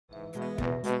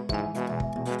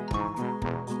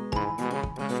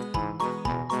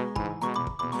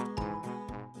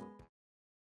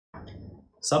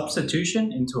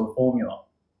Substitution into a formula.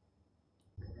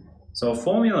 So a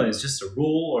formula is just a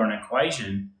rule or an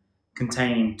equation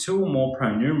containing two or more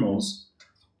pronumerals,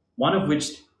 one of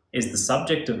which is the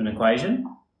subject of an equation,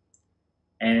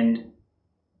 and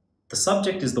the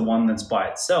subject is the one that's by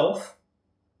itself,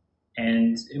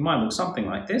 and it might look something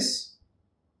like this: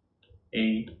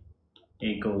 E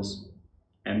equals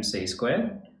mc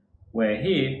squared, where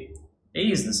here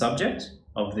E is the subject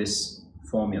of this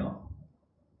formula,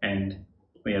 and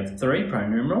we have three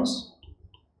pronumerals,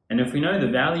 and if we know the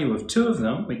value of two of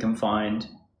them, we can find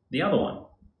the other one.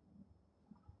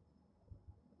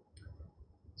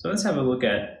 So let's have a look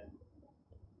at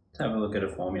a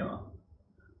formula.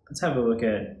 Let's have a look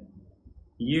at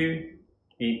U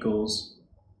equals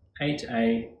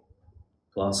 8a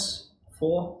plus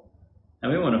 4,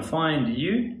 and we want to find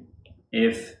U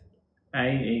if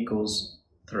a equals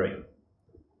 3.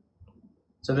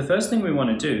 So the first thing we want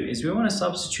to do is we want to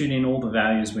substitute in all the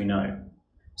values we know.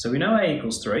 So we know a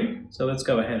equals 3, so let's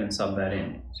go ahead and sub that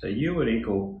in. So U would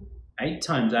equal 8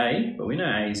 times a, but we know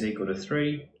a is equal to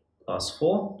 3 plus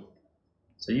 4.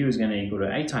 So U is going to equal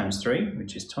to 8 times 3,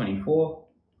 which is 24,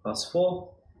 plus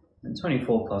 4. And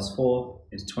 24 plus 4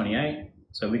 is 28.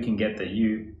 So we can get that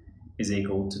U is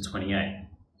equal to 28.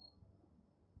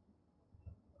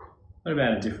 What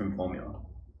about a different formula?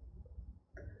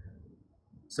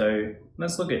 So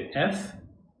let's look at F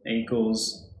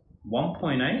equals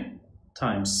 1.8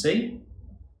 times C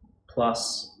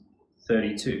plus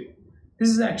 32. This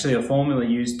is actually a formula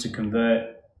used to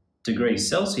convert degrees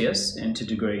Celsius into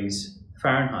degrees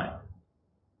Fahrenheit.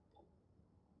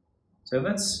 So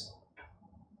let's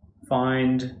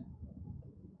find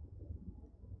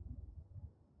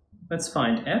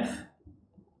F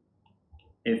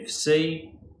if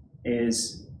C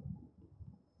is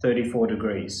 34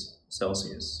 degrees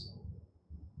Celsius.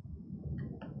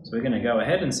 So we're going to go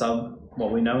ahead and sub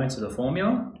what we know into the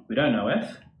formula. We don't know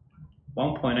F.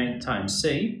 1.8 times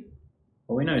C,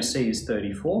 well, we know C is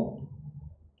 34,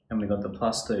 and we got the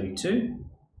plus 32.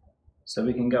 So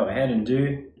we can go ahead and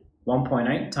do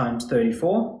 1.8 times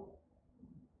 34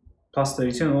 plus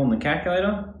 32 all in the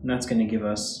calculator, and that's going to give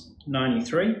us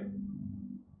 93.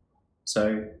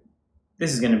 So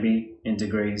this is going to be in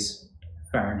degrees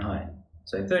Fahrenheit.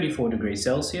 So 34 degrees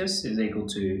Celsius is equal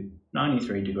to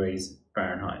 93 degrees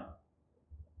Fahrenheit.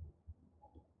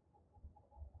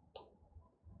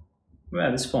 What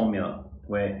about this formula,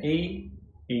 where E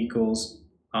equals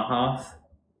 1/2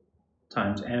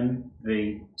 times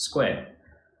mv squared?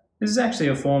 This is actually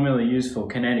a formula used for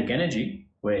kinetic energy,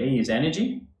 where E is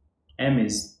energy, m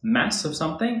is mass of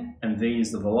something, and v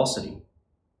is the velocity,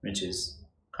 which is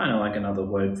kind of like another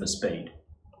word for speed.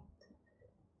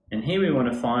 And here we want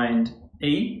to find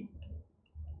E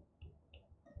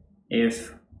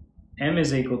if m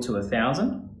is equal to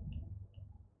 1,000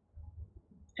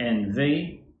 and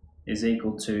v is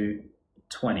equal to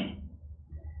 20.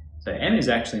 So m is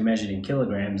actually measured in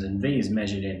kilograms and v is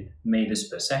measured in meters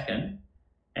per second,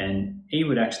 and E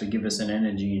would actually give us an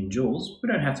energy in joules. We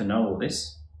don't have to know all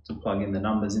this to plug in the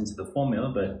numbers into the formula,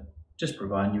 but just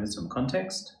providing you with some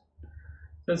context.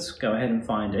 Let's go ahead and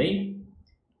find E.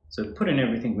 So put in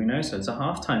everything we know, so it's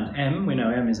 1/2 times m, we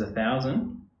know m is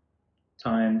 1,000,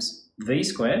 times v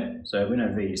squared, so we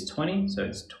know v is 20, so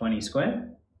it's 20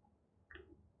 squared.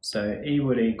 So E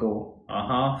would equal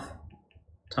 1/2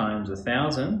 times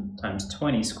 1,000 times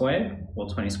 20 squared, well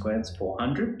 20 squared is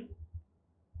 400.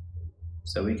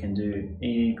 So we can do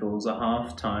E equals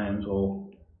 1/2 times, well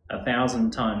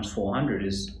 1,000 times 400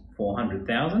 is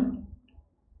 400,000.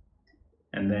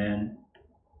 And then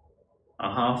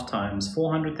 1/2 times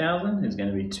 400,000 is going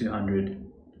to be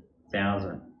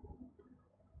 200,000.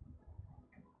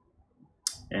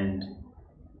 And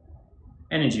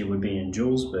energy would be in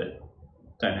joules, but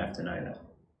don't have to know that.